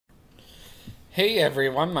Hey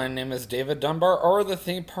everyone, my name is David Dunbar, or the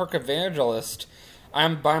Theme Park Evangelist.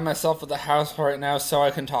 I'm by myself at the house right now, so I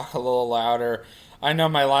can talk a little louder. I know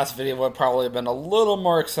my last video would probably have been a little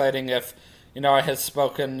more exciting if, I had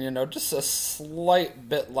spoken, just a slight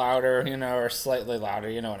bit louder, or slightly louder,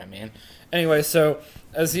 you know what I mean. Anyway, so,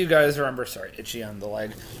 as you guys remember, sorry, itchy on the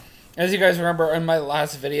leg. As you guys remember, in my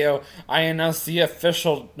last video, I announced the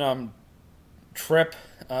official trip,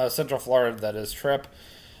 Central Florida, that is, trip.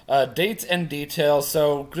 Dates and details.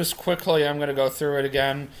 So just quickly, I'm going to go through it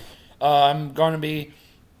again. I'm going to be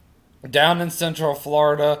down in Central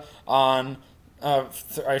Florida on,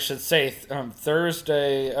 I should say,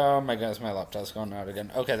 Thursday. Oh my goodness, my laptop's going out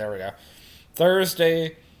again. Okay, there we go.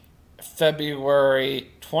 Thursday,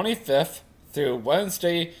 February 25th through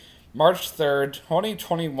Wednesday, March 3rd,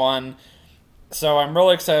 2021. So I'm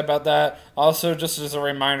really excited about that. Also, just as a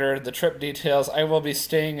reminder, the trip details, I will be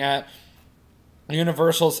staying at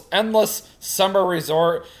Universal's Endless Summer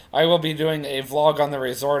Resort. I will be doing a vlog on the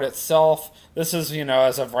resort itself. This is,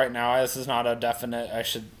 as of right now, this is not a definite, I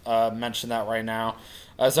should mention that right now.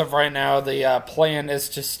 As of right now, the plan is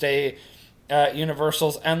to stay at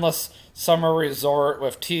Universal's Endless Summer Resort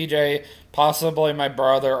with TJ, possibly my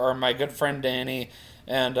brother or my good friend Danny,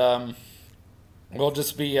 and we'll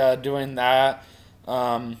just be doing that.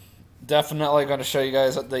 Definitely going to show you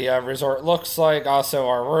guys what the resort looks like, also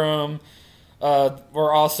our room.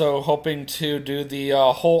 We're also hoping to do the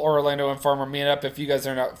whole Orlando Informer meetup. If you guys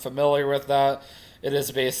are not familiar with that, it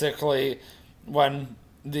is basically when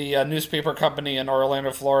the newspaper company in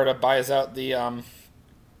Orlando, Florida buys out the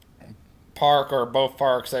park, or both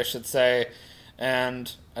parks, I should say,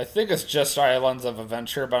 and I think it's just Islands of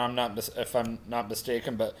Adventure, but if I'm not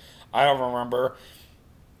mistaken, but I don't remember.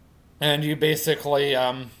 And you basically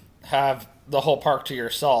have the whole park to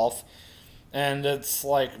yourself. And it's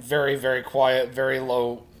like very, very quiet, very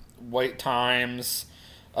low wait times.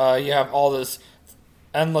 You have all this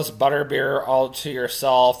endless butterbeer all to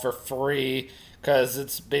yourself for free because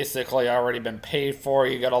it's basically already been paid for.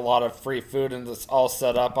 You get a lot of free food, and it's all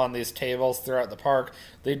set up on these tables throughout the park.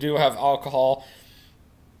 They do have alcohol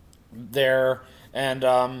there, and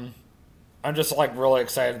I'm just like really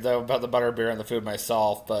excited though about the butterbeer and the food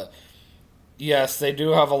myself, but yes, they do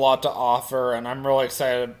have a lot to offer, and I'm really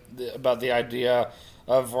excited about the idea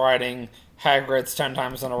of riding Hagrid's 10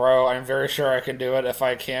 times in a row. I'm very sure I can do it. If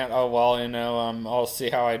I can't, oh well, I'll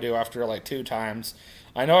see how I do after like 2 times.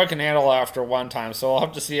 I know I can handle it after 1 time, so I'll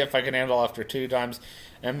have to see if I can handle it after 2 times,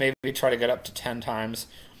 and maybe try to get up to 10 times.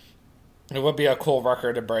 It would be a cool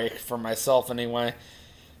record to break for myself anyway.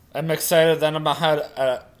 I'm excited that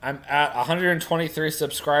I'm at 123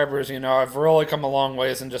 subscribers. I've really come a long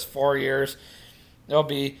ways in just 4 years. It'll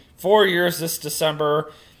be 4 years this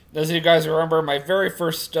December. As you guys remember, my very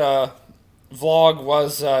first vlog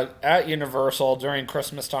was at Universal during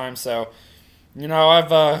Christmas time. So,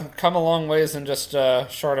 I've come a long ways in just a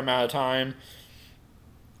short amount of time.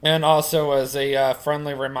 And also, as a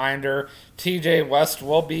friendly reminder, TJ West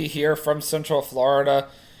will be here from Central Florida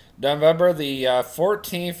November the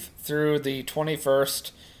 14th through the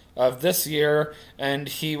 21st of this year, and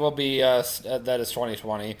he will be, that is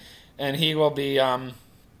 2020, and he will be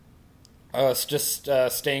just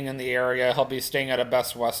staying in the area. He'll be staying at a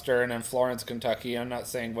Best Western in Florence, Kentucky. I'm not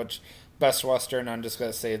saying which Best Western, I'm just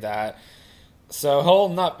going to say that. So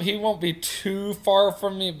he won't be too far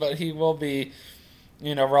from me, but he will be,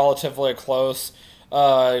 relatively close.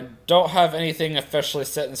 Don't have anything officially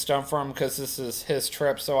set in stone for him because this is his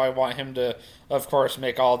trip, so I want him to, of course,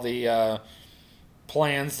 make all the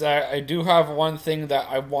plans. I do have one thing that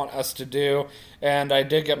I want us to do, and I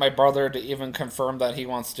did get my brother to even confirm that he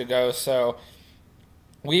wants to go, so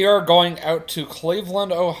we are going out to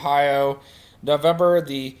Cleveland, Ohio, November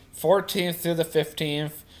the 14th through the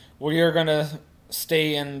 15th. We are going to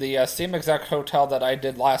stay in the same exact hotel that I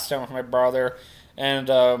did last time with my brother, and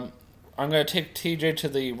I'm going to take TJ to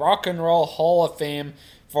the Rock and Roll Hall of Fame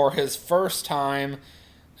for his first time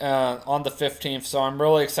on the 15th, so I'm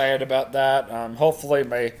really excited about that. Hopefully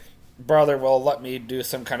my brother will let me do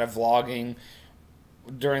some kind of vlogging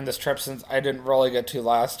during this trip since I didn't really get to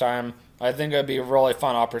last time. I think it would be a really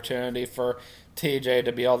fun opportunity for TJ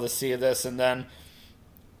to be able to see this, and then,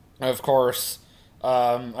 of course,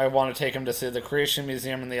 I want to take him to see the Creation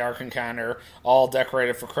Museum and the Ark Encounter, all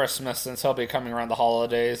decorated for Christmas since he'll be coming around the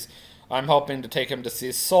holidays. I'm hoping to take him to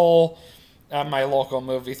see Soul at my local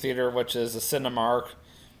movie theater, which is a Cinemark,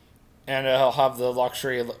 and it'll have the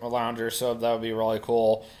luxury lounger, so that would be really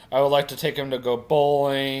cool. I would like to take him to go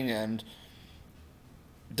bowling, and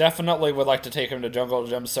definitely would like to take him to Jungle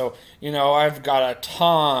Gym. So, I've got a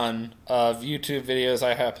ton of YouTube videos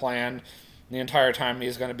I have planned. the entire time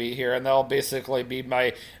he's going to be here, and that'll basically be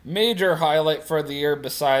my major highlight for the year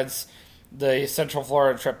besides the Central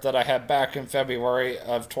Florida trip that I had back in February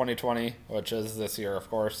of 2020, which is this year, of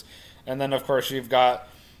course. And then, of course,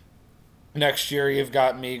 next year, you've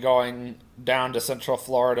got me going down to Central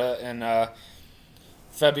Florida in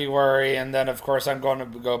February, and then, of course, I'm going to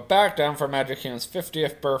go back down for Magic Kingdom's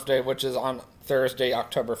 50th birthday, which is on Thursday,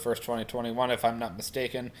 October 1st, 2021, if I'm not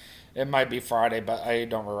mistaken. It might be Friday, but I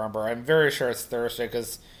don't remember. I'm very sure it's Thursday,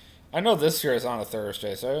 because I know this year is on a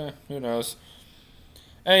Thursday, so who knows.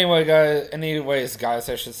 Anyways, guys,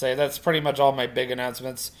 I should say, that's pretty much all my big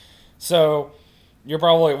announcements. So, you're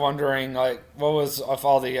probably wondering, like, what was of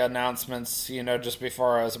all the announcements, just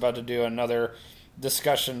before I was about to do another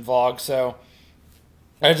discussion vlog. So,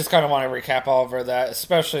 I just kind of want to recap all over that,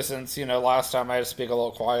 especially since, last time I had to speak a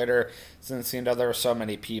little quieter, since, there were so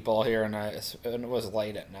many people here, and it was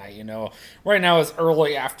late at night, Right now it's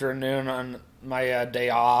early afternoon on my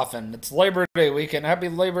day off, and it's Labor Day weekend. Happy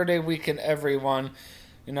Labor Day weekend, everyone.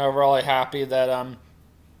 Really happy that,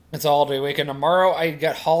 it's a holiday weekend. Tomorrow I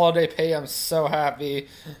get holiday pay. I'm so happy.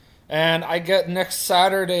 And I get next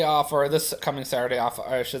Saturday off, or this coming Saturday off,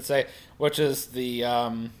 I should say, which is the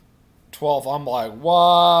 12th. I'm like,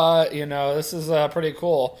 what? This is pretty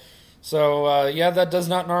cool. So, yeah, that does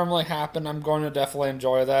not normally happen. I'm going to definitely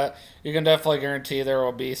enjoy that. You can definitely guarantee there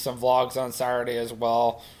will be some vlogs on Saturday as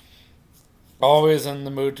well. Always in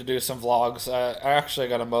the mood to do some vlogs. I actually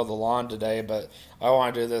got to mow the lawn today, but I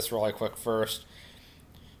want to do this really quick first.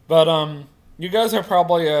 But, you guys are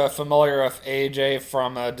probably familiar with AJ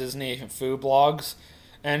from Disney Food Blogs,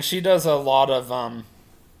 and she does a lot of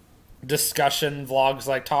discussion vlogs,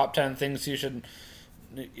 like top 10 things you should,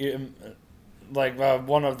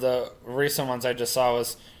 one of the recent ones I just saw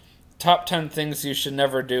was top 10 things you should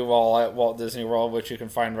never do while at Walt Disney World, which you can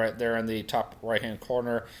find right there in the top right hand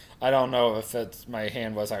corner. I don't know if my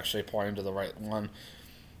hand was actually pointing to the right one,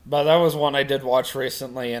 but that was one I did watch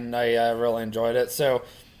recently, and I really enjoyed it. So,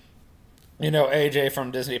 AJ from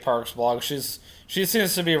Disney Parks blog, she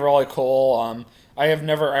seems to be really cool. I have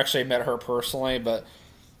never actually met her personally, but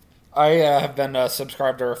I have been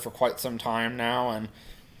subscribed to her for quite some time now, and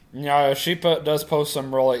she does post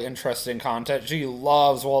some really interesting content. She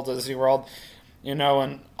loves Walt Disney World,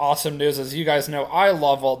 and awesome news, as you guys know, I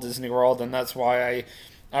love Walt Disney World, and that's why I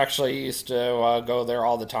actually used to go there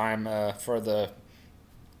all the time for the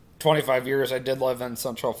 25 years I did live in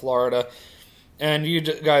Central Florida. And you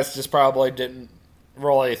guys just probably didn't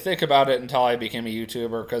really think about it until I became a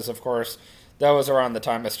YouTuber, because, of course, that was around the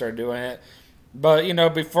time I started doing it. But,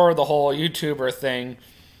 before the whole YouTuber thing,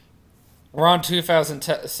 around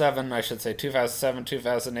 2007,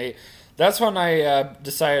 2008, that's when I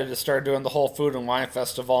decided to start doing the whole Food and Wine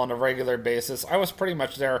Festival on a regular basis. I was pretty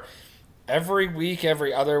much there every week,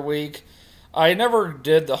 every other week. I never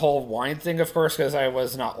did the whole wine thing, of course, because I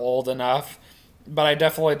was not old enough. But I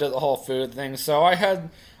definitely did the whole food thing. So I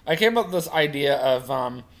came up with this idea of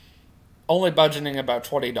only budgeting about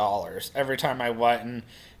 $20 every time I went. And,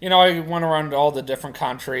 I went around to all the different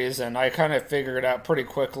countries, and I kind of figured out pretty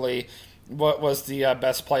quickly what was the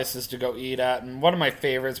best places to go eat at. And one of my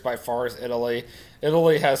favorites by far is Italy.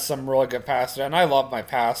 Italy has some really good pasta, and I love my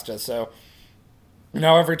pasta. So,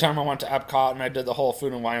 every time I went to Epcot and I did the whole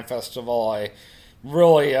Food and Wine Festival, I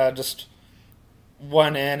really just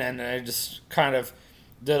went in and I just kind of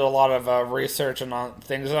did a lot of research on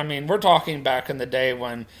things. I mean, we're talking back in the day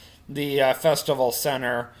when the festival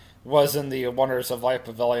center was in the Wonders of Life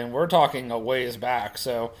Pavilion. We're talking a ways back.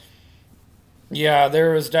 So, yeah,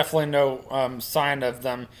 there was definitely no sign of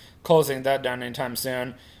them closing that down anytime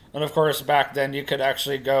soon. And, of course, back then you could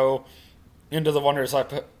actually go into the Wonders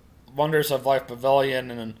of Life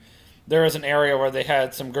Pavilion, and there was an area where they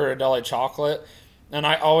had some Ghirardelli chocolate. And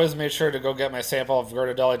I always made sure to go get my sample of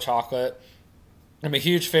Ghirardelli chocolate. I'm a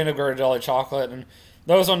huge fan of Ghirardelli chocolate, and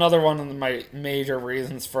that was another one of my major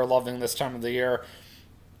reasons for loving this time of the year.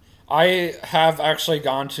 I have actually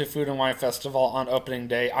gone to Food and Wine Festival on opening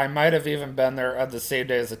day. I might have even been there at the same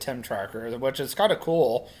day as the Tim Tracker, which is kind of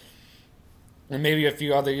cool. And maybe a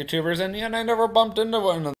few other YouTubers, and I never bumped into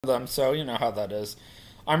one of them, so you know how that is.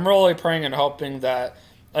 I'm really praying and hoping that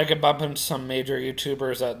I could bump into some major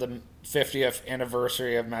YouTubers at the 50th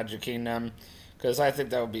anniversary of Magic Kingdom, because I think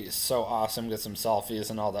that would be so awesome, get some selfies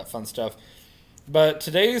and all that fun stuff. But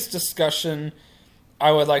today's discussion,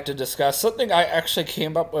 I would like to discuss something I actually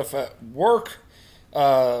came up with at work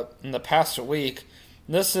in the past week.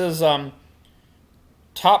 This is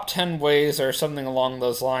top 10 ways or something along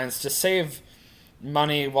those lines to save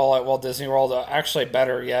money while at Walt Disney World. Actually,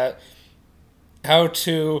 better yet, how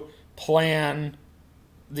to plan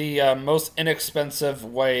the most inexpensive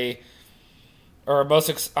way or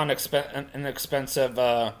most inexpensive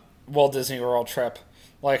Walt Disney World trip,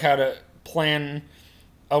 like how to plan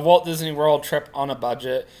a Walt Disney World trip on a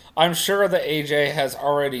budget. I'm sure that AJ has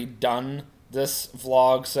already done this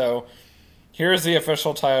vlog, so here's the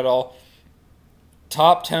official title: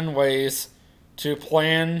 Top 10 Ways to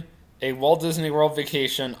Plan a Walt Disney World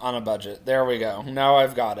Vacation on a Budget. There we go. Now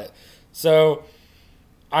I've got it. So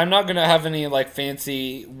I'm not gonna have any like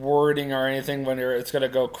fancy wording or anything when it's gonna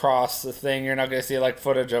go across the thing. You're not gonna see like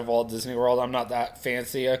footage of Walt Disney World. I'm not that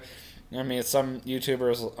fancy. I mean, some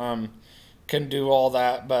YouTubers can do all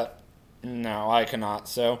that, but no, I cannot.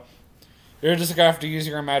 So you're just gonna have to use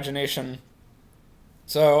your imagination.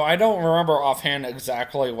 So I don't remember offhand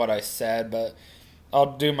exactly what I said, but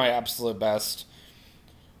I'll do my absolute best.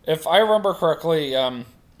 If I remember correctly,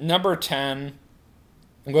 number 10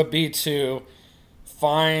 would be to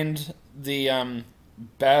find the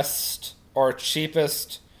best or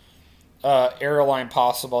cheapest airline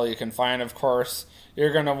possible you can find. Of course,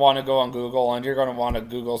 you're going to want to go on Google, and you're going to want to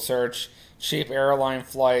Google search cheap airline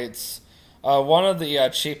flights. One of the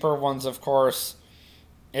cheaper ones, of course,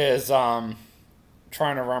 is trying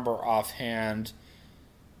to remember offhand.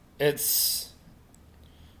 It's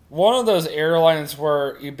one of those airlines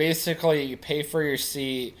where you basically pay for your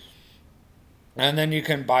seat, and then you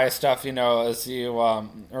can buy stuff, as you,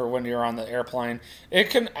 or when you're on the airplane. It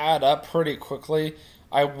can add up pretty quickly.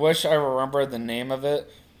 I wish I remembered the name of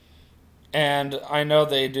it. And I know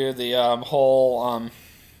they do the whole,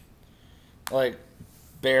 like,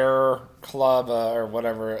 bear club, or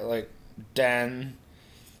whatever, like, den.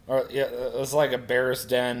 Or, yeah, it was like a bear's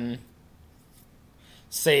den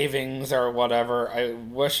savings or whatever. I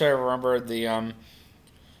wish I remembered the,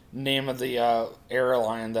 name of the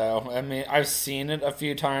airline, though. I mean, I've seen it a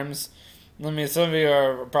few times. I mean, some of you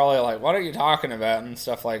are probably like, what are you talking about, and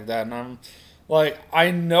stuff like that, and I'm like,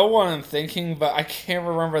 I know what I'm thinking, but I can't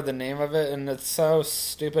remember the name of it, and it's so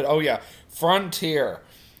stupid. Oh yeah, Frontier.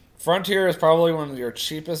 Frontier is probably one of your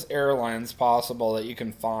cheapest airlines possible that you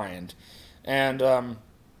can find, and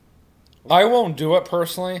I won't do it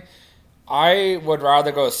personally. I would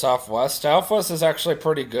rather go Southwest. Southwest is actually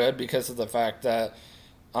pretty good because of the fact that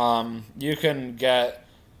you can get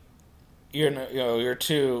your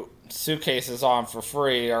two suitcases on for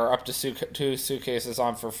free, or up to two suitcases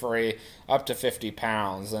on for free, up to 50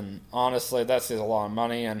 pounds. And honestly, that saves a lot of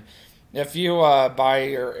money. And if you buy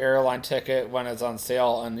your airline ticket when it's on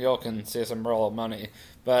sale, and you can save some real money.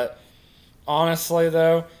 But honestly,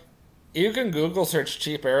 though, you can Google search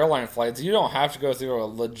cheap airline flights. You don't have to go through a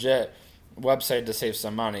legit website to save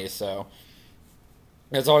some money. So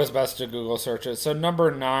it's always best to Google search it. So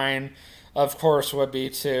number 9, of course, would be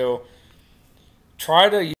to try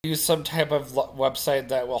to use some type of website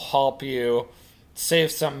that will help you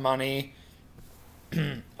save some money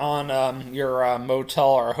on your motel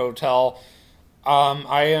or hotel.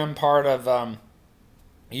 I am part of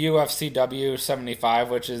UFCW 75,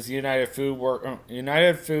 which is United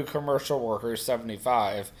Food Commercial Workers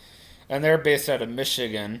 75, and they're based out of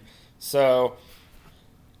Michigan. So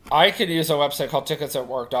I could use a website called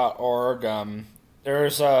ticketsatwork.org.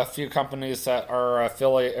 There's a few companies that are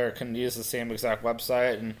affiliate or can use the same exact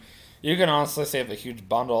website, and you can honestly save a huge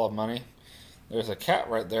bundle of money. There's a cat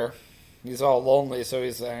right there. He's all lonely, so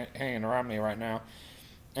he's hanging around me right now.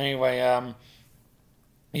 Anyway,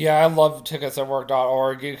 yeah, I love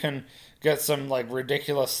ticketsatwork.org. You can get some like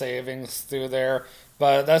ridiculous savings through there,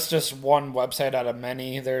 but that's just one website out of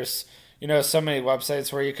many. There's so many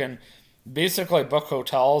websites where you can basically book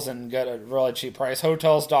hotels and get a really cheap price.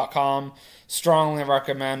 Hotels.com, strongly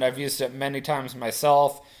recommend. I've used it many times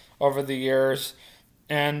myself over the years,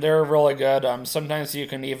 and they're really good. Sometimes you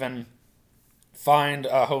can even find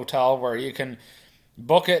a hotel where you can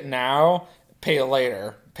book it now, pay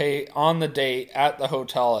later, pay on the date at the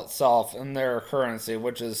hotel itself in their currency,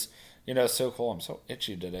 which is so cool. I'm so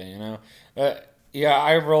itchy today. Yeah,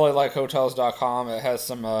 I really like hotels.com. It has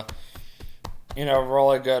some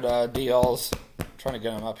really good deals. I'm trying to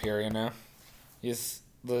get him up here, He's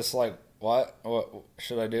just like, what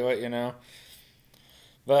should I do it,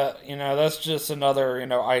 But, that's just another,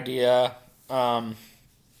 idea.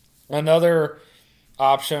 Another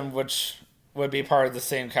option, which would be part of the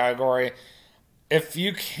same category. If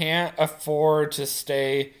you can't afford to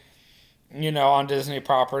stay, on Disney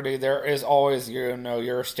property, there is always,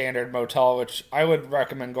 your standard motel, which I would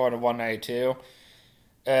recommend going to 192.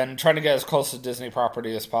 And trying to get as close to Disney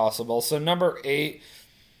property as possible. So number 8,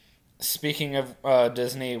 speaking of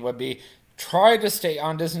Disney, would be try to stay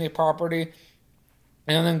on Disney property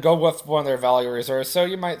and then go with one of their value resorts. So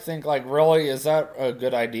you might think, like, really, is that a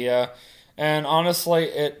good idea? And honestly,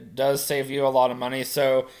 it does save you a lot of money.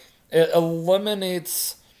 So it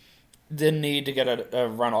eliminates the need to get a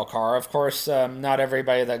rental car. Of course, not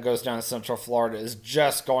everybody that goes down to Central Florida is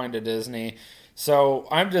just going to Disney. So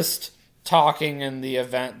I'm just talking in the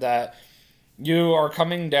event that you are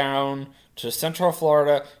coming down to Central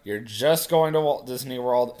Florida, you're just going to Walt Disney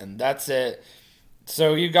World, and that's it.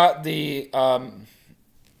 So you got the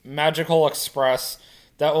Magical Express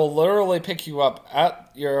that will literally pick you up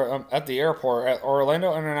at your at the airport, at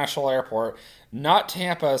Orlando International Airport. Not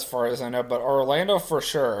Tampa, as far as I know, but Orlando for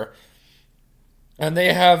sure. And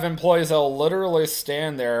they have employees that will literally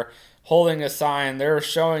stand there holding a sign. They're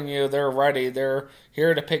showing you they're ready. They're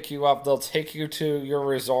here to pick you up. They'll take you to your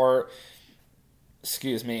resort.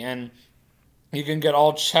 Excuse me. And you can get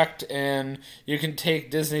all checked in. You can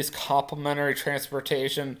take Disney's complimentary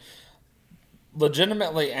transportation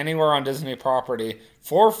legitimately anywhere on Disney property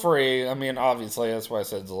for free. I mean, obviously, that's why I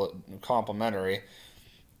said it's complimentary.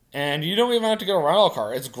 And you don't even have to get a rental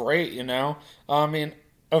car. It's great, you know? I mean,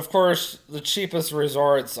 of course, the cheapest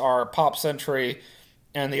resorts are Pop Century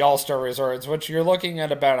and the All-Star resorts, which you're looking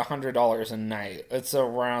at about $100 a night. It's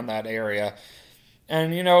around that area.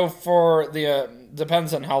 And, you know, for the,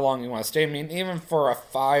 depends on how long you want to stay. I mean, even for a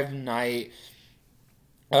 5-night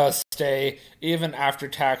stay, even after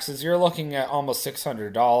taxes, you're looking at almost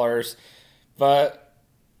 $600. But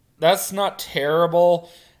that's not terrible.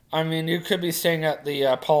 I mean, you could be staying at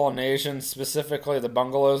the Polynesian, specifically the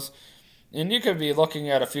bungalows, and you could be looking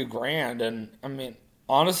at a few grand. And I mean,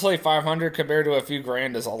 honestly, 500 compared to a few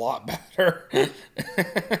grand is a lot better.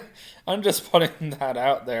 I'm just putting that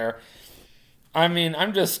out there. I mean,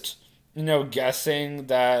 I'm just, you know, guessing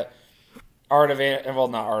that not Art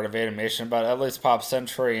of Animation, but at least Pop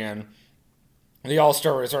Century and the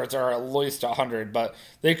All-Star Resorts are at least 100, but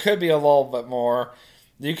they could be a little bit more.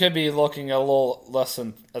 You could be looking at a little less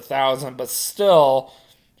than 1,000, but still,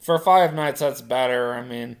 for 5 nights, that's better. I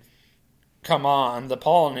mean, come on, the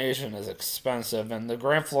Polynesian is expensive, and the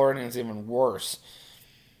Grand Floridian is even worse.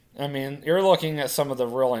 I mean, you're looking at some of the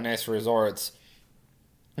really nice resorts.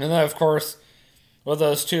 And then, of course, with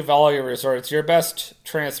those 2 value resorts, your best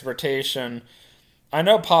transportation, I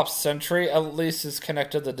know Pop Century at least is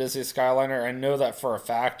connected to the Disney Skyliner. I know that for a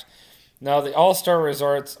fact. Now, the All-Star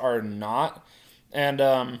resorts are not.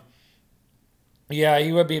 And, yeah,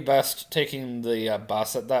 you would be best taking the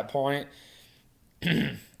bus at that point.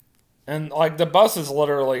 And, like, the bus is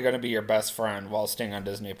literally going to be your best friend while staying on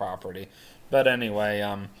Disney property. But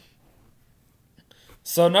anyway,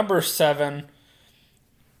 so number 7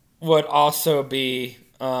 would also be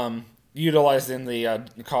utilizing the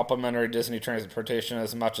complimentary Disney transportation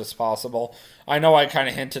as much as possible. I know I kind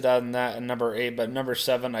of hinted on that in number 8, but number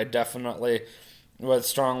 7, I definitely would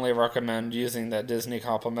strongly recommend using that Disney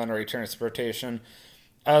complimentary transportation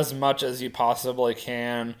as much as you possibly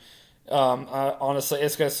can. Honestly,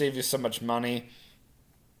 it's going to save you so much money,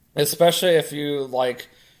 especially if you, like,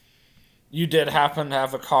 you did happen to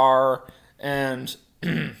have a car and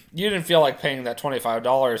you didn't feel like paying that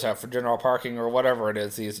 $25 out for general parking or whatever it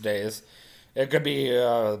is these days. It could be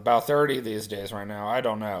about 30 these days right now. I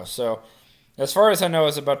don't know. So as far as I know,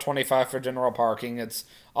 it's about 25 for general parking. It's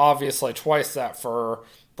obviously twice that for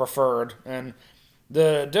preferred. And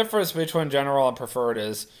the difference between general and preferred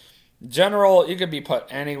is general, you could be put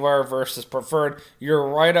anywhere versus preferred. You're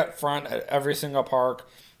right up front at every single park.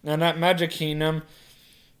 And at Magic Kingdom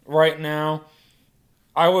right now,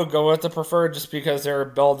 I would go with the preferred just because they're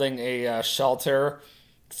building a shelter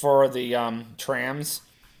for the trams,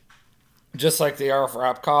 just like they are for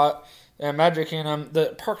Epcot. And Magic Kingdom,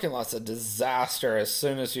 the parking lot's a disaster as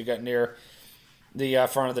soon as you get near the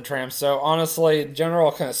front of the tram. So honestly,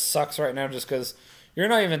 general kind of sucks right now just because you're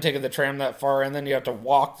not even taking the tram that far, and then you have to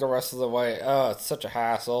walk the rest of the way. Oh, it's such a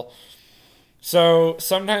hassle. So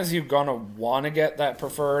sometimes you're going to want to get that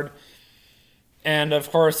preferred. And of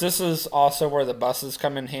course, this is also where the buses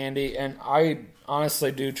come in handy. And I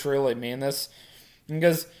honestly do truly mean this,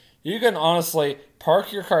 because you can honestly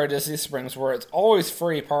park your car at Disney Springs, where it's always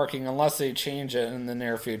free parking unless they change it in the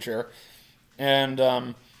near future.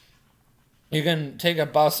 And you can take a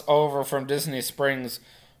bus over from Disney Springs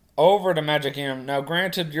over to Magic Kingdom. Now,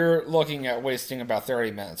 granted, you're looking at wasting about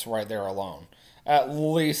 30 minutes right there alone. At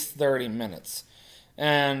least 30 minutes.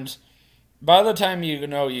 And by the time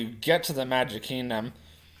you get to the Magic Kingdom,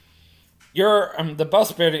 the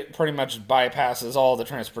bus pretty much bypasses all the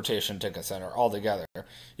transportation ticket center altogether.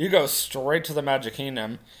 You go straight to the Magic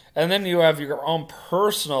Kingdom, and then you have your own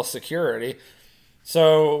personal security.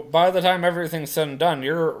 So by the time everything's said and done,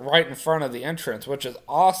 you're right in front of the entrance, which is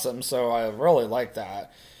awesome. So I really like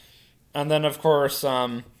that. And then, of course,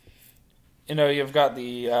 you've got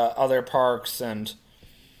the other parks, and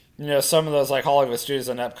some of those like Hollywood Studios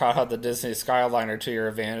and Epcot had the Disney Skyliner to your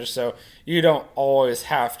advantage, so you don't always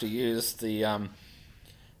have to use the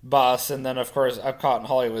bus. And then, of course, Epcot and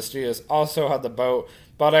Hollywood Studios also had the boat,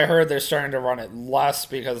 but I heard they're starting to run it less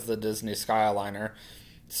because of the Disney Skyliner.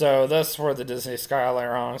 So that's where the Disney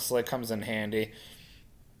Skyliner honestly comes in handy.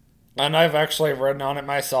 And I've actually ridden on it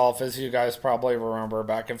myself, as you guys probably remember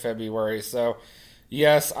back in February. So,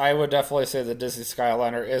 yes, I would definitely say the Disney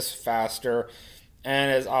Skyliner is faster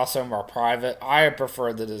and is also more private. I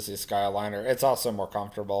prefer the Disney Skyliner. It's also more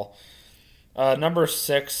comfortable. Number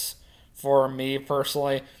 6 for me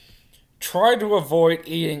personally, try to avoid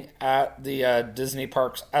eating at the Disney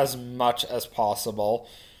parks as much as possible.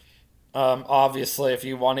 Obviously, if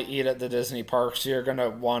you want to eat at the Disney parks, you're going to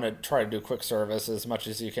want to try to do quick service as much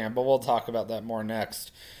as you can, but we'll talk about that more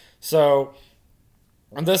next. So,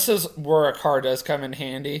 this is where a car does come in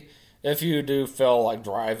handy, if you do feel like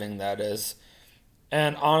driving, that is.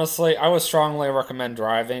 And honestly, I would strongly recommend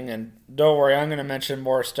driving, and don't worry, I'm going to mention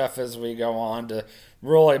more stuff as we go on to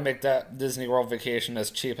really make that Disney World vacation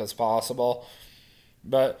as cheap as possible.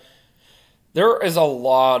 But there is a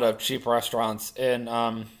lot of cheap restaurants in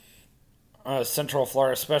Central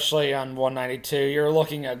Florida, especially on 192. You're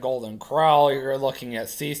looking at Golden Corral, you're looking at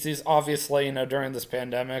Cece's. Obviously, during this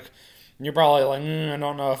pandemic, you're probably like, I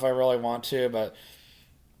don't know if I really want to, but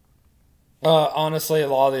honestly, a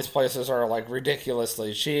lot of these places are like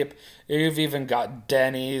ridiculously cheap. You've even got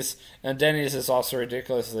Denny's, and Denny's is also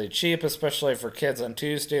ridiculously cheap, especially for kids on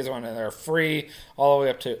Tuesdays when they're free all the way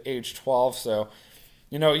up to age 12. So,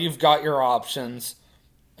 you've got your options,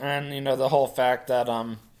 and the whole fact that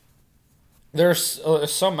there's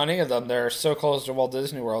so many of them. They're so close to Walt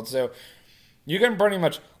Disney World. So you can pretty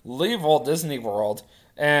much leave Walt Disney World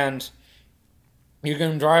and you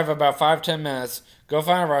can drive about 5-10 minutes, go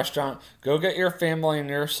find a restaurant, go get your family and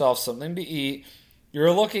yourself something to eat.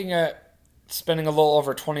 You're looking at spending a little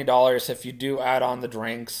over $20 if you do add on the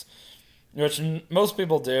drinks, which most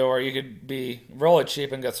people do, or you could be really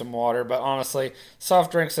cheap and get some water. But honestly,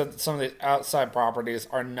 soft drinks at some of the outside properties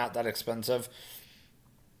are not that expensive.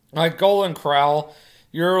 Like Golden Corral,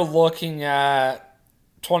 you're looking at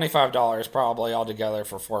 $25 probably altogether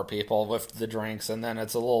for 4 people with the drinks, and then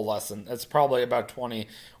it's a little less than, it's probably about 20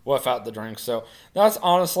 without the drinks. So that's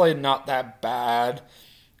honestly not that bad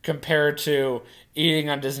compared to eating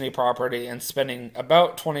on Disney property and spending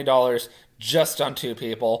about $20 just on 2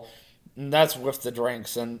 people. And that's with the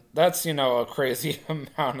drinks, and that's, a crazy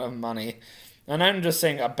amount of money. And I'm just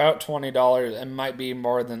saying about $20. It might be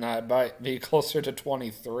more than that. It might be closer to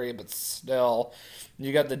 23, but still,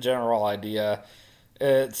 you get the general idea.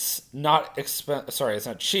 It's not it's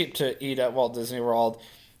not cheap to eat at Walt Disney World.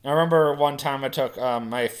 I remember one time I took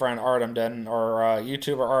my friend Artem Den, or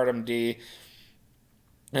YouTuber Artem D,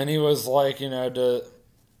 and he was like,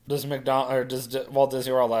 does Walt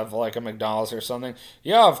Disney World have like a McDonald's or something?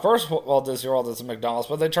 Yeah, of course Walt Disney World has a McDonald's,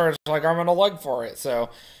 but they charge like arm and a leg for it. So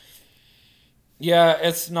yeah,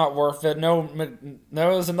 it's not worth it. No, that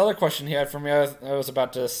was another question he had for me. I was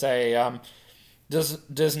about to say, does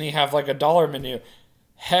Disney have like a dollar menu?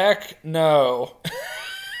 Heck no.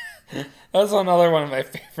 That's another one of my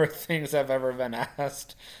favorite things I've ever been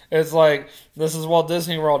asked. It's like, this is Walt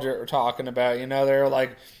Disney World you're talking about. They're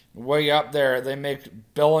like way up there. They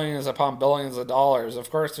make billions upon billions of dollars. Of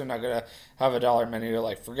course they're not going to have a dollar menu.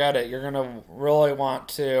 Like, forget it. You're going to really want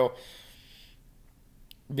to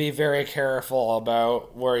be very careful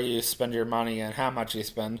about where you spend your money and how much you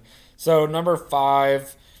spend. So number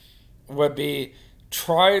 5 would be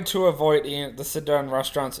try to avoid eating at the sit-down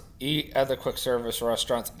restaurants. Eat at the quick service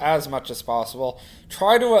restaurants as much as possible.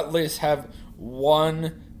 Try to at least have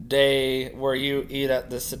one day where you eat at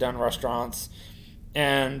the sit-down restaurants,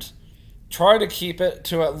 and try to keep it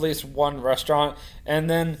to at least one restaurant. And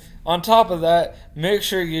then on top of that, make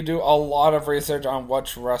sure you do a lot of research on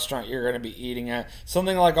which restaurant you're going to be eating at.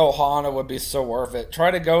 Something like Ohana would be so worth it.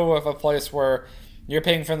 Try to go with a place where you're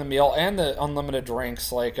paying for the meal and the unlimited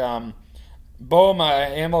drinks. Like Boma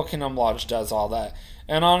at Animal Kingdom Lodge does all that.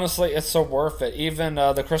 And honestly, it's so worth it. Even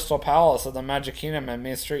the Crystal Palace of the Magic Kingdom at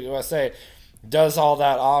Main Street USA does all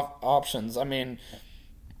that options. I mean,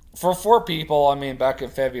 for 4 people, back in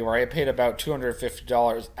February, I paid about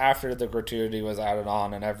 $250 after the gratuity was added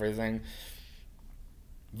on and everything.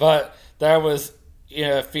 But that was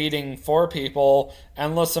feeding 4 people,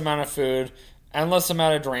 endless amount of food, endless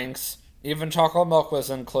amount of drinks. Even chocolate milk was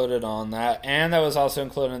included on that, and that was also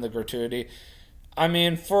included in the gratuity.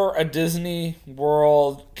 For a Disney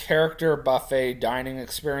World character buffet dining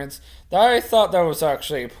experience, I thought that was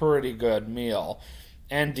actually a pretty good meal.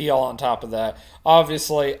 and deal on top of that.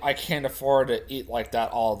 Obviously, I can't afford to eat like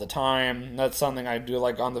that all the time. That's something I do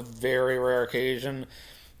like on the very rare occasion.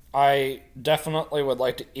 I definitely would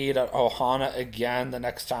like to eat at Ohana again the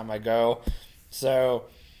next time I go. So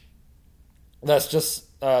that's just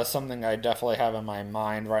something I definitely have in my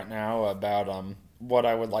mind right now about what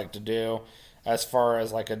I would like to do as far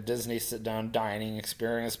as like a Disney sit down dining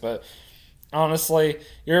experience. But honestly,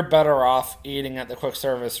 you're better off eating at the quick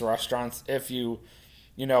service restaurants if you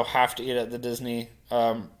have to eat at the Disney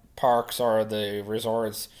parks or the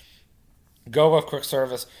resorts. Go with quick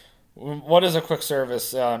service. What is a quick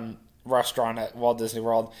service restaurant at Walt Disney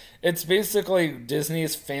World? It's basically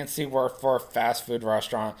Disney's fancy word for fast food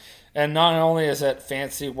restaurant. And not only is it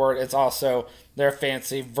fancy word, it's also their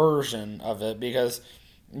fancy version of it because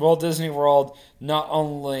Walt Disney World not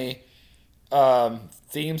only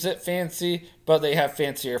themes it fancy, but they have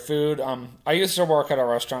fancier food. I used to work at a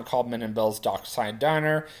restaurant called Min and Bill's Dockside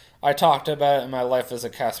Diner. I talked about it in my Life as a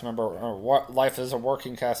Cast Member or Life as a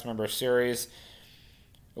Working Cast Member series,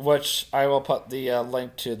 which I will put the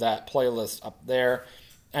link to that playlist up there.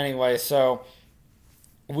 Anyway, so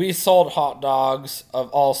we sold hot dogs of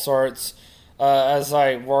all sorts. As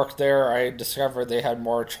I worked there, I discovered they had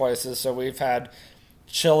more choices. So we've had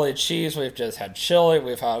chili cheese, we've just had chili,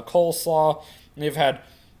 we've had coleslaw, we've had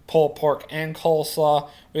pulled pork and coleslaw,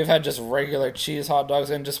 we've had just regular cheese hot dogs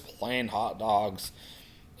and just plain hot dogs.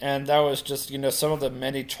 And that was just, some of the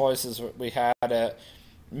many choices we had at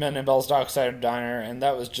Min and Bill's Dockside Diner, and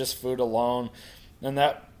that was just food alone. And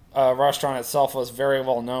that restaurant itself was very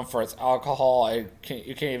well known for its alcohol. You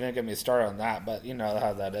can't even get me started on that, but you know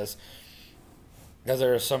how that is because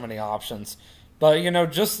there are so many options. But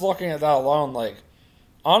just looking at that alone, like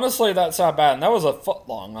honestly, that's not bad. And that was a foot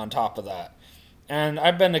long on top of that. And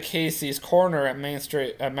I've been to Casey's Corner at Main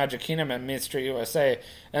Street, at Magic Kingdom at Main Street USA,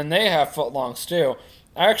 and they have footlongs too.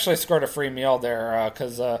 I actually scored a free meal there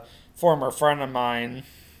because a former friend of mine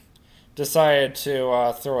decided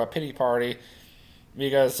to throw a pity party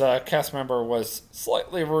because a cast member was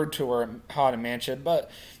slightly rude to her at Haunted Mansion.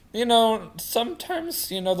 But, sometimes,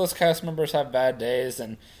 those cast members have bad days,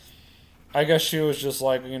 and I guess she was just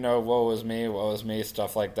like, woe is me,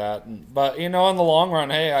 stuff like that. But, in the long run,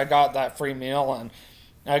 hey, I got that free meal, and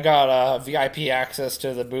I got VIP access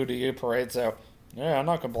to the Boo to You parade, so, yeah, I'm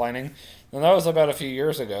not complaining. And that was about a few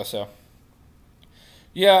years ago, so.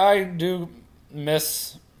 Yeah, I do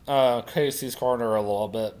miss Casey's Corner a little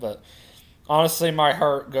bit, but honestly, my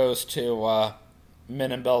heart goes to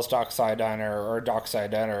Min and Bill's Dockside Diner, or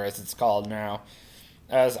Dockside Diner as it's called now,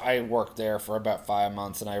 as I worked there for about 5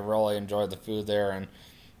 months, and I really enjoyed the food there, and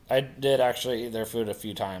I did actually eat their food a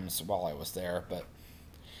few times while I was there, but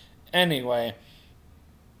anyway,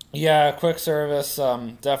 yeah, quick service,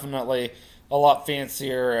 definitely a lot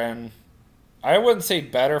fancier, and I wouldn't say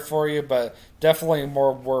better for you, but definitely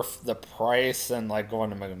more worth the price than like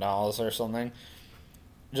going to McDonald's or something.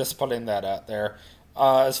 Just putting that out there.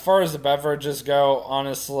 As far as the beverages go,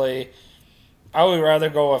 honestly, I would rather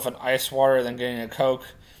go with an ice water than getting a Coke.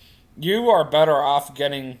 You are better off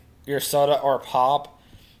getting your soda or pop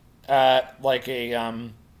at like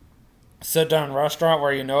a sit-down restaurant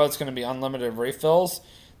where you know it's going to be unlimited refills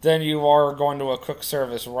than you are going to a quick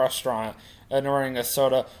service restaurant and ordering a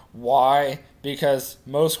soda. Why? Because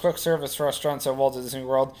most quick service restaurants at Walt Disney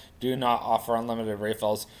World do not offer unlimited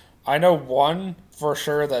refills. I know one for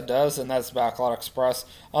sure that does, and that's Backlot Express,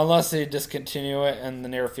 unless they discontinue it in the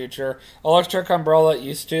near future. Electric Umbrella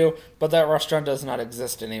used to, but that restaurant does not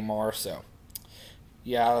exist anymore, so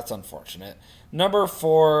yeah, that's unfortunate. Number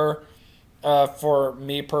 4, for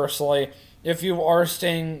me personally, if you are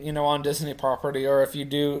staying, on Disney property, or if you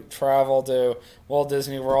do travel to Walt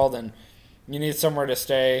Disney World and you need somewhere to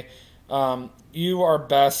stay, you are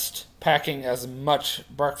best packing as much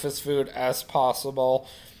breakfast food as possible.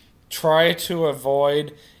 Try to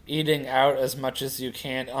avoid eating out as much as you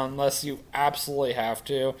can unless you absolutely have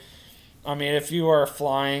to. I mean, if you are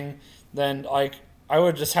flying, then I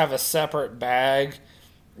would just have a separate bag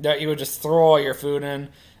that you would just throw all your food in.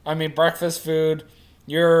 I mean, breakfast food,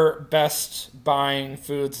 you're best buying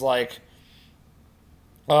foods like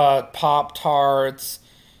Pop-Tarts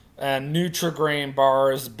and Nutri-Grain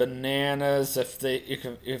bars, bananas if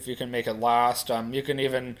you can make it last. You can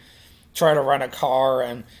even try to rent a car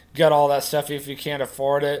and get all that stuff if you can't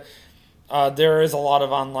afford it. There is a lot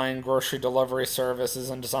of online grocery delivery services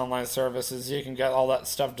and just online services. You can get all that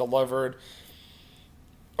stuff delivered.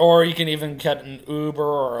 Or you can even get an Uber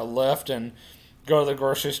or a Lyft and go to the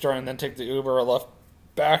grocery store and then take the Uber or Lyft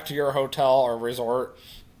back to your hotel or resort.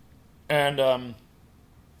 And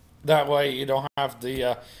that way you don't have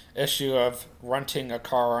the issue of renting a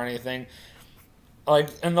car or anything. like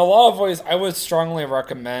in a lot of ways, I would strongly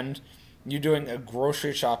recommend you doing a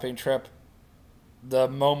grocery shopping trip the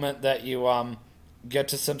moment that you get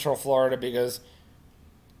to Central Florida, because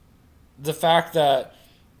the fact that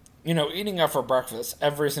eating out for breakfast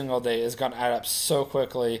every single day is going to add up so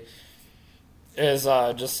quickly is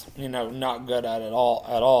just not good at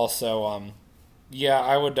all. So yeah,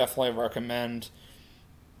 I would definitely recommend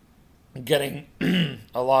getting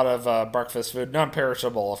a lot of breakfast food,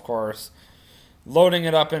 non-perishable, of course, loading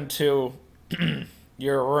it up into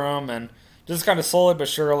your room and just kind of slowly but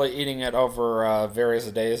surely eating it over various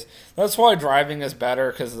days. That's why driving is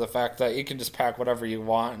better, because of the fact that you can just pack whatever you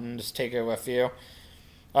want and just take it with you.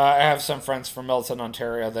 I have some friends from Milton,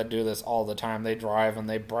 Ontario that do this all the time. They drive and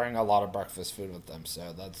they bring a lot of breakfast food with them,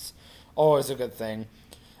 so that's always a good thing.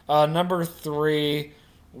 Number three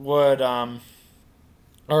would,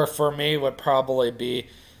 or for me, would probably be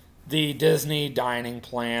the Disney dining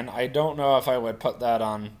plan. I don't know if I would put that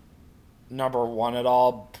on number one at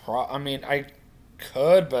all. I mean, I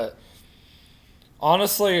could, but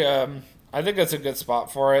honestly, I think that's a good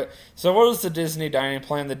spot for it. So, what is the Disney dining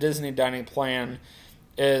plan? The Disney dining plan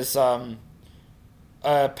is a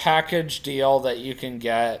package deal that you can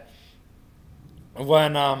get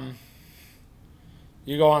when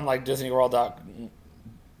you go on like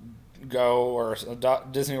DisneyWorld.go or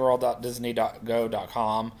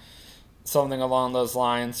DisneyWorld.disney.go.com, something along those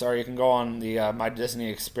lines, or you can go on the My Disney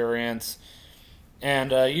Experience,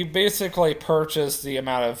 and you basically purchase the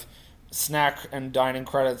amount of snack and dining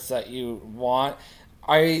credits that you want.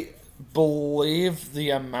 I believe the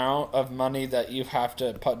amount of money that you have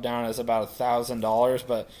to put down is about $1,000,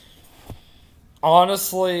 but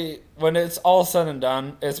honestly, when it's all said and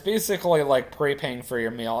done, it's basically like prepaying for your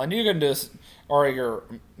meal, and you can do or your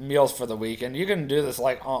meals for the week, and you can do this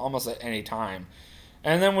like almost at any time.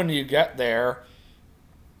 And then when you get there,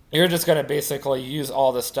 you're just going to basically use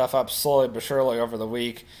all this stuff up slowly but surely over the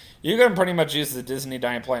week. You can pretty much use the Disney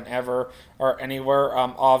dining plan ever or anywhere.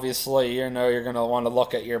 Obviously, you're going to want to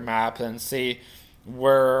look at your map and see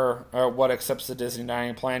where or what accepts the Disney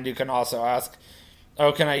dining plan. You can also ask,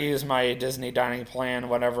 oh, can I use my Disney dining plan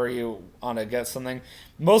whenever you want to get something?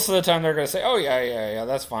 Most of the time, they're going to say, oh, yeah,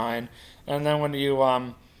 that's fine. And then when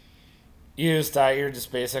you use that, you're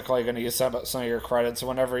just basically going to use some of your credits.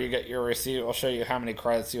 Whenever you get your receipt, it will show you how many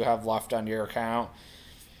credits you have left on your account.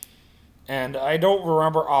 And I don't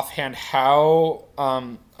remember offhand how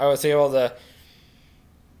I was able to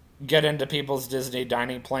get into people's Disney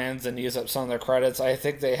dining plans and use up some of their credits. I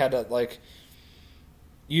think they had to like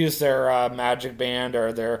use their Magic Band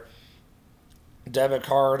or their debit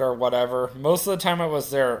card or whatever. Most of the time it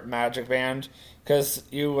was their Magic Band, because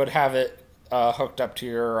you would have it hooked up to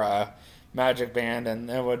your Magic Band, and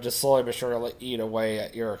it would just slowly but surely eat away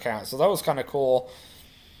at your account. So that was kind of cool.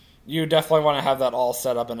 You definitely want to have that all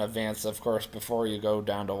set up in advance, of course, before you go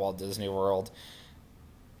down to Walt Disney World.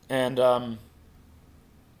 And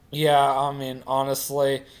yeah, I mean,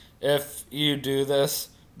 honestly, if you do this,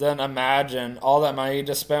 then imagine all that money you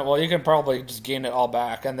just spent. Well, you can probably just gain it all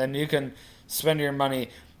back, and then you can spend your money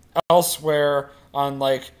elsewhere on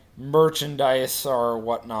like merchandise or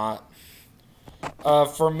whatnot.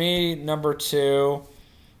 For me, number two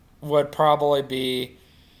would probably be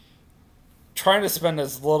trying to spend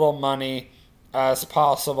as little money as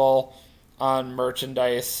possible on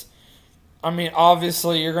merchandise. I mean,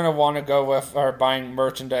 obviously, you're going to want to go with or buying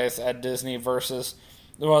merchandise at Disney versus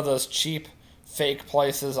one of those cheap fake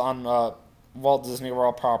places on Walt Disney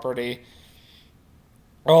World property.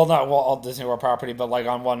 Well, not Walt Disney World property, but like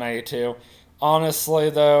on 192. Honestly,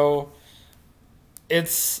 though,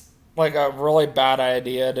 it's like a really bad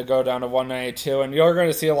idea to go down to 192, and you're going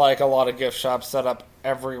to see like a lot of gift shops set up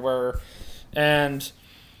everywhere, and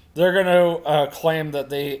they're going to claim that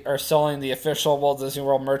they are selling the official Walt Disney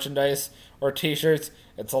World merchandise or T-shirts.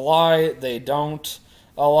 It's a lie. They don't.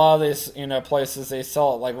 A lot of these places, they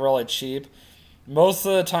sell it like really cheap. Most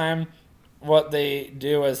of the time, what they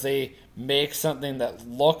do is they make something that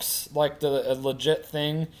looks like the legit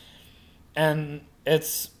thing, and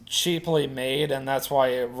it's cheaply made, and that's why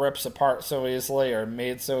it rips apart so easily or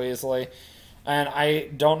made so easily. And I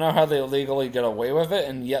don't know how they legally get away with it,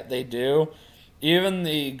 and yet they do. Even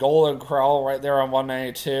the Golden Corral right there on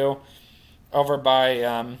 192 over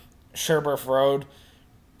by Sherburne Road,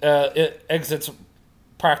 it exits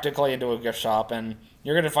practically into a gift shop, and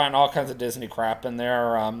you're going to find all kinds of Disney crap in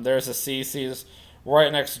there. There's a CC's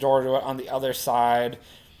right next door to it on the other side,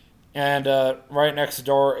 and right next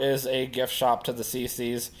door is a gift shop to the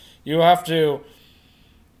CC's. You have to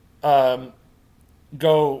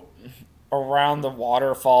go around the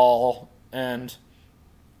waterfall, and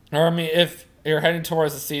or I mean, if you're heading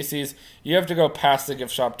towards the CC's, you have to go past the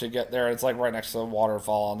gift shop to get there. It's like right next to the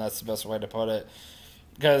waterfall, and that's the best way to put it.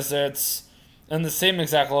 Because it's in the same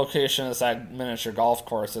exact location as that miniature golf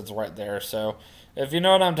course. It's right there. So if you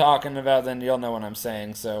know what I'm talking about, then you'll know what I'm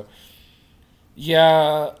saying. So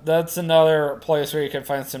yeah, that's another place where you can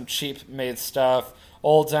find some cheap made stuff.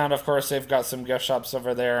 Old Town, of course, they've got some gift shops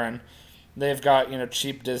over there, and they've got,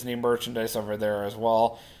 cheap Disney merchandise over there as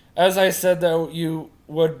well. As I said, though, you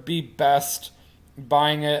would be best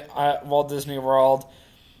buying it at Walt Disney World.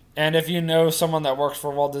 And if you know someone that works for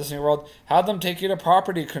Walt Disney World, have them take you to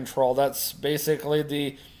property control. That's basically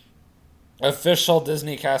the official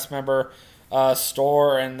Disney cast member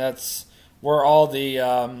store, and that's where all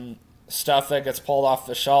the stuff that gets pulled off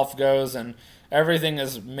the shelf goes, and everything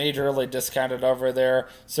is majorly discounted over there.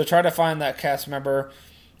 So try to find that cast member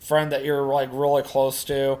friend that you're like really close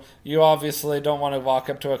to. You obviously don't want to walk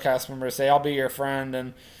up to a cast member and say, I'll be your friend,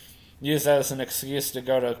 and use that as an excuse to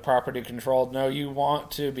go to property control. No, you want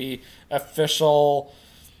to be official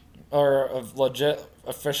or legit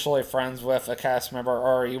officially friends with a cast member,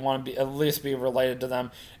 or you want to be at least be related to them.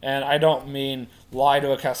 And I don't mean lie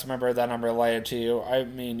to a cast member that I'm related to you. I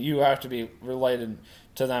mean you have to be related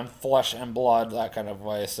to them, flesh and blood, that kind of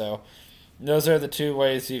way. So those are the two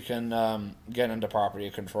ways you can get into property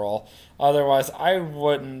control. Otherwise, I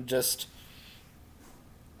wouldn't just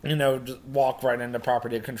just walk right into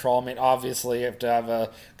property control. I mean, obviously, you have to have a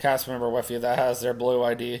cast member with you that has their blue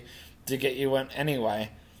ID to get you in anyway.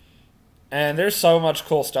 And there's so much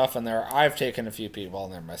cool stuff in there. I've taken a few people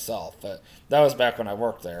in there myself, but that was back when I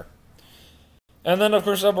worked there. And then, of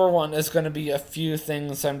course, number one is going to be a few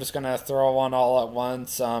things I'm just going to throw on all at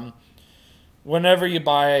once. Whenever you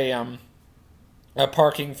buy a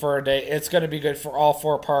parking for a day, it's going to be good for all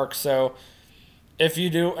 4 parks. So if you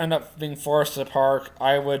do end up being forced to park,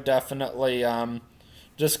 I would definitely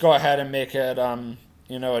just go ahead and make it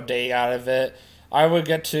a day out of it. I would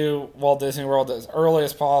get to Walt Disney World as early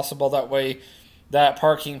as possible. That way, that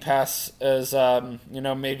parking pass is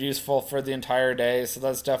made useful for the entire day. So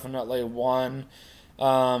that's definitely one.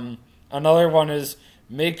 Another one is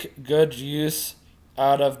make good use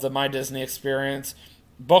out of the My Disney experience.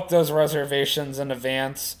 Book those reservations in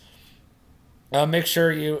advance. Make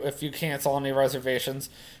sure if you cancel any reservations,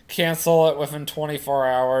 cancel it within 24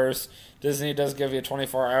 hours. Disney does give you a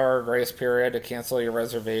 24-hour grace period to cancel your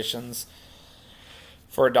reservations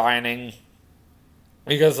for dining,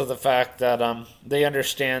 because of the fact that they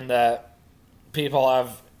understand that people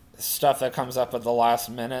have stuff that comes up at the last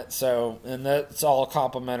minute. So, and that's all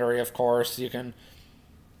complimentary, of course. You can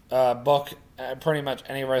book pretty much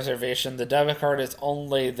any reservation. The debit card is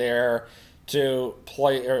only there to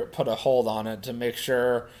play or put a hold on it to make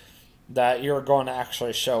sure that you're going to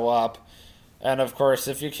actually show up. And of course,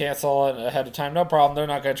 if you cancel it ahead of time, no problem. They're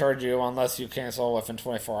not going to charge you unless you cancel within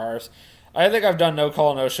 24 hours. I think I've done no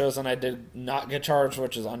call, no shows, and I did not get charged,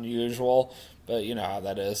 which is unusual, but you know how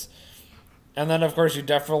that is. And then, of course, you're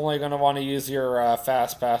definitely going to want to use your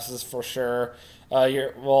fast passes for sure.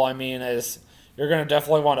 You're going to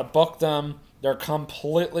definitely want to book them. They're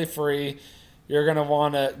completely free. You're going to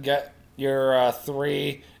want to get your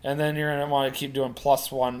 3, and then you're going to want to keep doing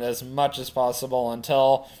 +1 as much as possible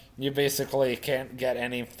until you basically can't get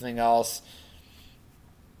anything else.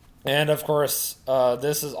 And of course,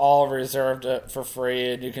 this is all reserved for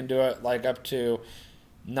free, and you can do it like up to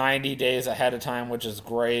 90 days ahead of time, which is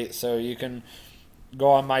great. So you can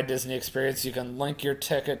go on My Disney Experience, you can link your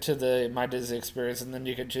ticket to the My Disney Experience, and then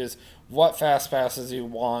you can choose what fast passes you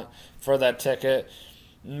want for that ticket.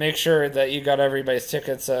 Make sure that you got everybody's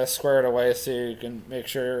tickets squared away so you can make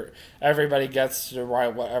sure everybody gets to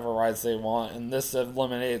ride whatever rides they want. And this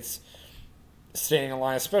eliminates staying in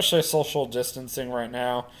line, especially social distancing right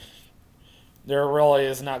now. There really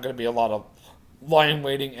is not going to be a lot of line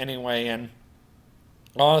waiting anyway. And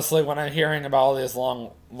honestly, when I'm hearing about all this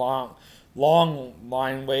long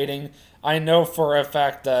line waiting, I know for a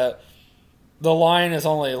fact that the line is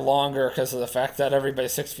only longer because of the fact that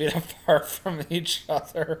everybody's 6 feet apart from each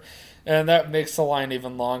other. And that makes the line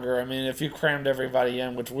even longer. I mean, if you crammed everybody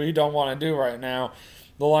in, which we don't want to do right now,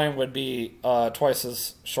 the line would be twice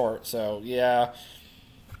as short. So, yeah.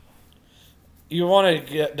 You want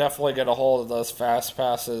to definitely get a hold of those fast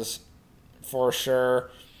passes for sure.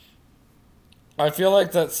 I feel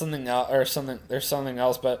like that's something else, there's something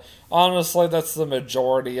else, but honestly, that's the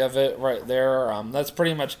majority of it right there. That's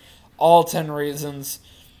pretty much all 10 reasons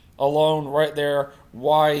alone right there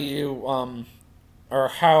why you, or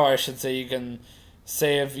how I should say you can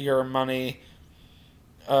save your money,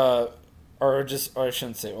 or I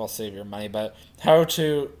shouldn't say, well, save your money, but how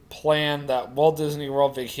to plan that Walt Disney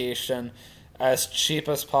World vacation as cheap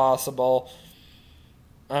as possible.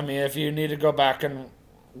 I mean, if you need to go back and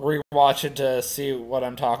rewatch it to see what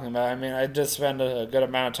I'm talking about, I mean, I did spend a good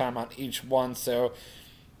amount of time on each one, so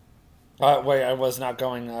that way I was not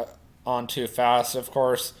going on too fast. Of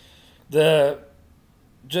course, the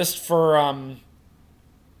just for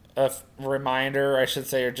reminder, I should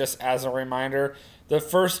say, or just as a reminder, the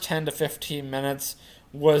first 10 to 15 minutes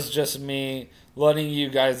was just me letting you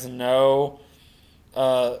guys know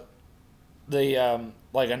uh, the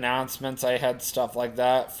like announcements I had, stuff like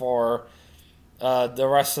that for the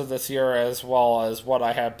rest of this year, as well as what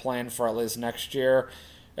I had planned for at least next year.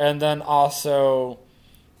 And then also,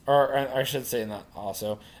 or I should say that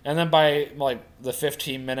also. And then by like the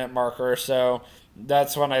 15-minute marker or so,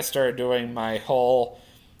 that's when I started doing my whole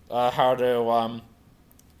how to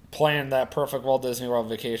plan that perfect Walt Disney World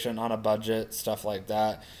vacation on a budget, stuff like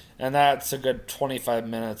that. And that's a good 25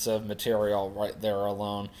 minutes of material right there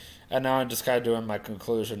alone. And now I'm just kind of doing my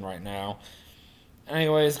conclusion right now.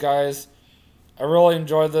 Anyways, guys, I really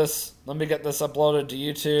enjoyed this. Let me get this uploaded to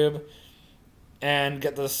YouTube and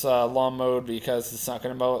get this lawn mowed because it's not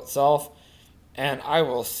going to mow itself. And I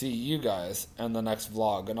will see you guys in the next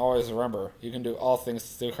vlog. And always remember, you can do all things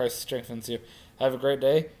through Christ who strengthens you. Have a great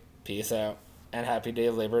day. Peace out. And happy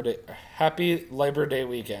Labor Day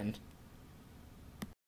weekend.